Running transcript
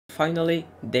Finally,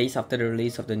 days after the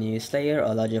release of the new Slayer,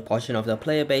 a larger portion of the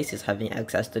player base is having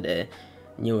access to the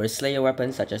newer Slayer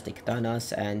weapons such as the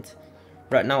Katanas, and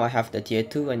right now I have the tier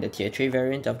 2 and the tier 3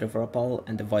 variant of the Vorpal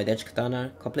and the Void Edge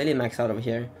Katana completely maxed out over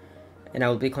here, and I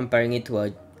will be comparing it to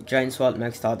a Giant Sword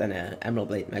maxed out and an Emerald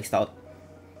Blade maxed out.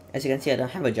 As you can see, I don't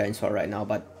have a Giant Sword right now,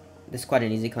 but it's quite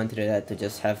an easy con to do that, to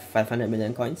just have 500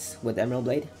 million coins with the Emerald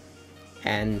Blade,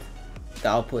 and the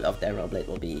output of the Emerald Blade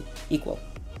will be equal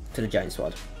to the Giant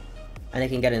Sword. And I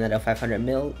can get another 500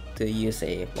 mil to use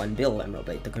a 1 bill Emerald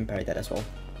Blade to compare that as well.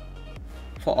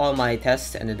 For all my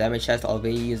tests and the damage test, I'll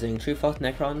be using 3/4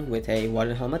 Necron with a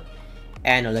Warden Helmet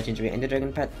and a Legendary Ender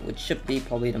Dragon Pet, which should be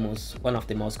probably one of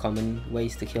the most common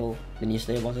ways to kill the new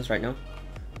Slayer bosses right now.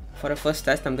 For the first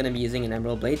test, I'm gonna be using an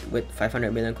Emerald Blade with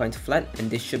 500 million coins flat, and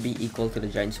this should be equal to the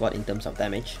Giant Sword in terms of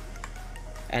damage.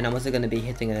 And I'm also gonna be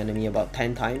hitting an enemy about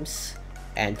 10 times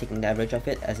and taking the average of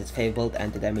it, as it's fabled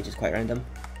and the damage is quite random.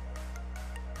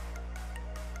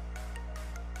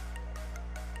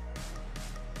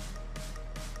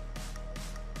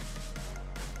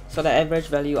 So the average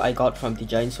value I got from the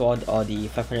Giant Sword or the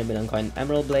 500 million coin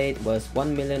Emerald Blade was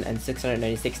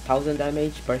 1,696,000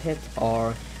 damage per hit,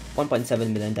 or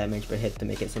 1.7 million damage per hit to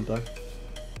make it simpler.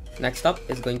 Next up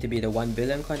is going to be the 1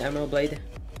 billion coin Emerald Blade.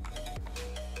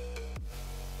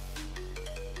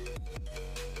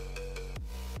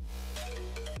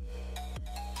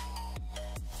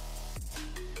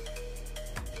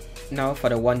 Now for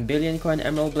the 1 billion coin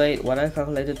Emerald Blade, what I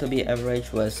calculated to be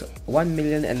average was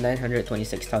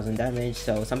 1,926,000 damage,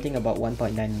 so something about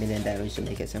 1.9 million damage to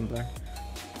make it simpler.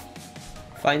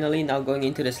 Finally, now going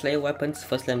into the Slayer weapons,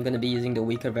 firstly I'm going to be using the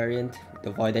weaker variant,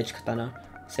 the Void Edge Katana.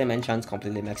 Same enchants,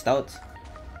 completely maxed out.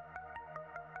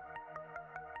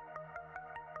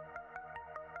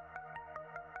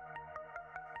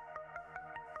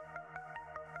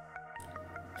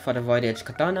 For the Void Edge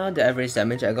Katana, the average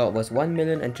damage I got was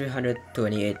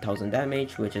 1,328,000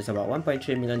 damage, which is about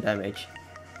 1.3 million damage.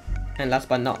 And last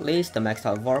but not least, the maxed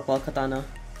out Vorpal Katana.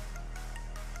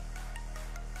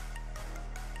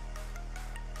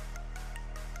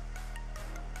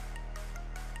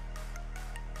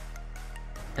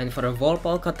 And for the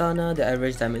Vorpal Katana, the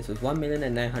average damage was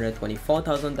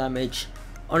 1,924,000 damage,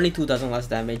 only 2,000 less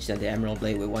damage than the Emerald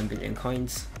Blade with 1 billion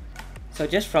coins. So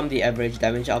just from the average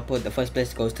damage output, the first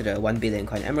place goes to the 1 billion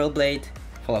coin Emerald Blade,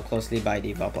 followed closely by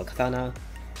the Vorpal Katana,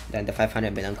 then the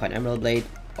 500 million coin Emerald Blade,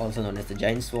 also known as the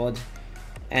Giant Sword,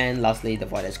 and lastly the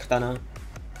Void Edge Katana.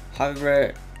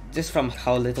 However, just from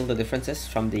how little the difference is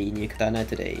from the new Katana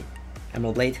to the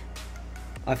Emerald Blade,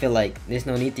 I feel like there's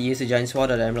no need to use the Giant Sword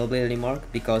or the Emerald Blade anymore,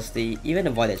 because even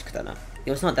the Void Edge Katana,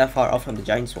 it was not that far off from the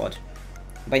Giant Sword,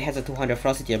 but it has a 200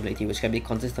 Ferocity ability which can be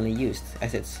consistently used,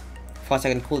 as it's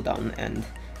 4-second cooldown and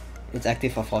it's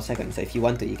active for 4 seconds, so if you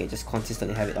want to, you can just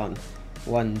consistently have it on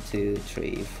 1, 2,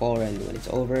 3, 4, and when it's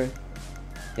over,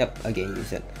 yep, again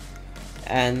use it.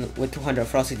 And with 200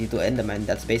 Ferocity to Enderman,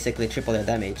 that's basically triple your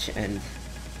damage, and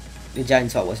the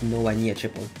Giant Sword was nowhere near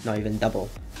triple, not even double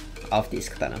of this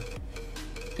Katana.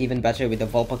 Even better with the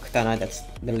Vorpal Katana, that's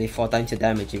literally 4 times your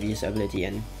damage if you use the ability,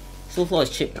 and Soul Flow is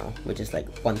cheap now, which is like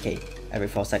 1k every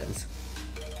 4 seconds.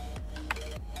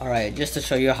 Alright, just to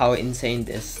show you how insane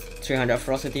this 300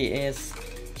 Ferocity is,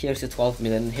 here's the 12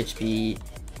 million HP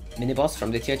mini-boss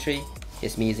from the tier 3,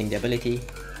 here's me using the ability.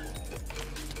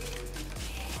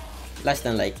 Less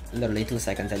than like literally 2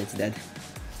 seconds and it's dead.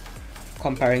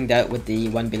 Comparing that with the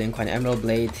 1 billion coin Emerald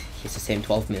Blade, here's the same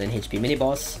 12 million HP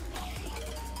mini-boss.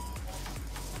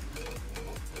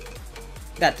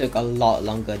 That took a lot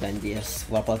longer than this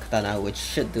Vorpal Katana, which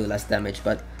should do less damage,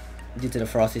 but due to the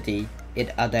Ferocity, it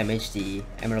outdamaged the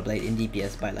Emerald Blade in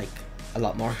DPS by like a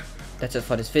lot more. That's it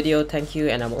for this video, thank you,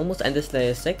 and I'm almost Ender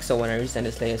Slayer 6, so when I reach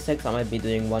Ender Slayer 6, I might be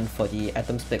doing one for the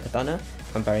Atom Split Katana,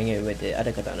 comparing it with the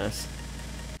other katanas.